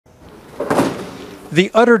The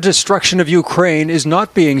utter destruction of Ukraine is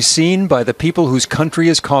not being seen by the people whose country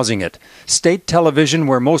is causing it. State television,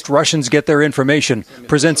 where most Russians get their information,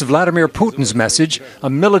 presents Vladimir Putin's message, a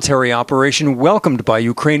military operation welcomed by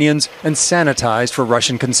Ukrainians and sanitized for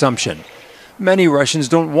Russian consumption. Many Russians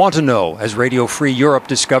don't want to know, as Radio Free Europe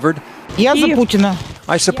discovered.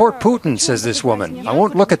 I support Putin, says this woman. I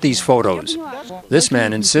won't look at these photos. This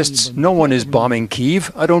man insists no one is bombing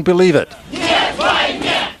Kyiv. I don't believe it.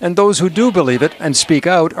 And those who do believe it and speak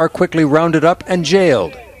out are quickly rounded up and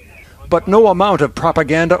jailed. But no amount of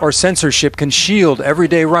propaganda or censorship can shield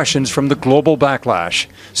everyday Russians from the global backlash,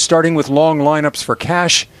 starting with long lineups for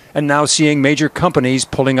cash and now seeing major companies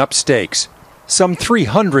pulling up stakes. Some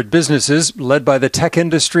 300 businesses, led by the tech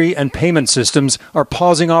industry and payment systems, are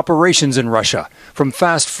pausing operations in Russia, from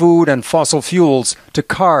fast food and fossil fuels to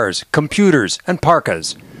cars, computers, and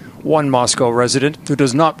parkas. One Moscow resident who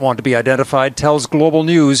does not want to be identified tells Global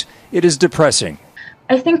News it is depressing.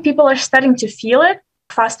 I think people are starting to feel it.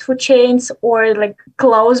 Fast food chains or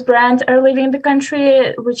clothes brands are leaving the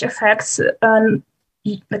country, which affects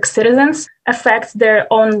citizens, affects their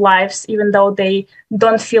own lives, even though they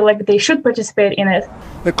don't feel like they should participate in it.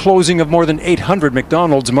 The closing of more than 800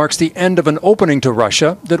 McDonald's marks the end of an opening to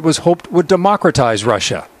Russia that was hoped would democratize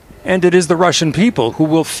Russia. And it is the Russian people who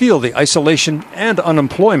will feel the isolation and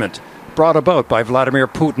unemployment brought about by Vladimir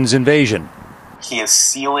Putin's invasion. He is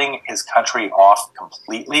sealing his country off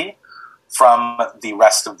completely from the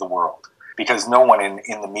rest of the world, because no one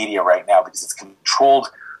in the media right now, because it's controlled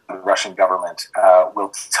by the Russian government,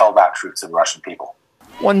 will tell that truth to the Russian people.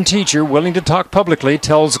 One teacher willing to talk publicly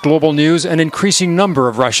tells Global News an increasing number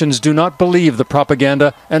of Russians do not believe the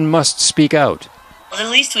propaganda and must speak out. The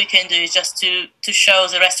least we can do is just to show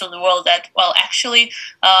the rest of the world that, well, actually,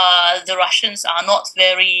 the Russians are not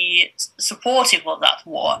very supportive of that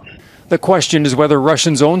war. The question is whether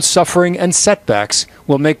Russians' own suffering and setbacks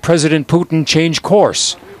will make President Putin change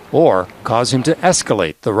course or cause him to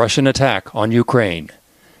escalate the Russian attack on Ukraine.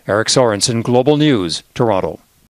 Eric Sorensen, Global News, Toronto.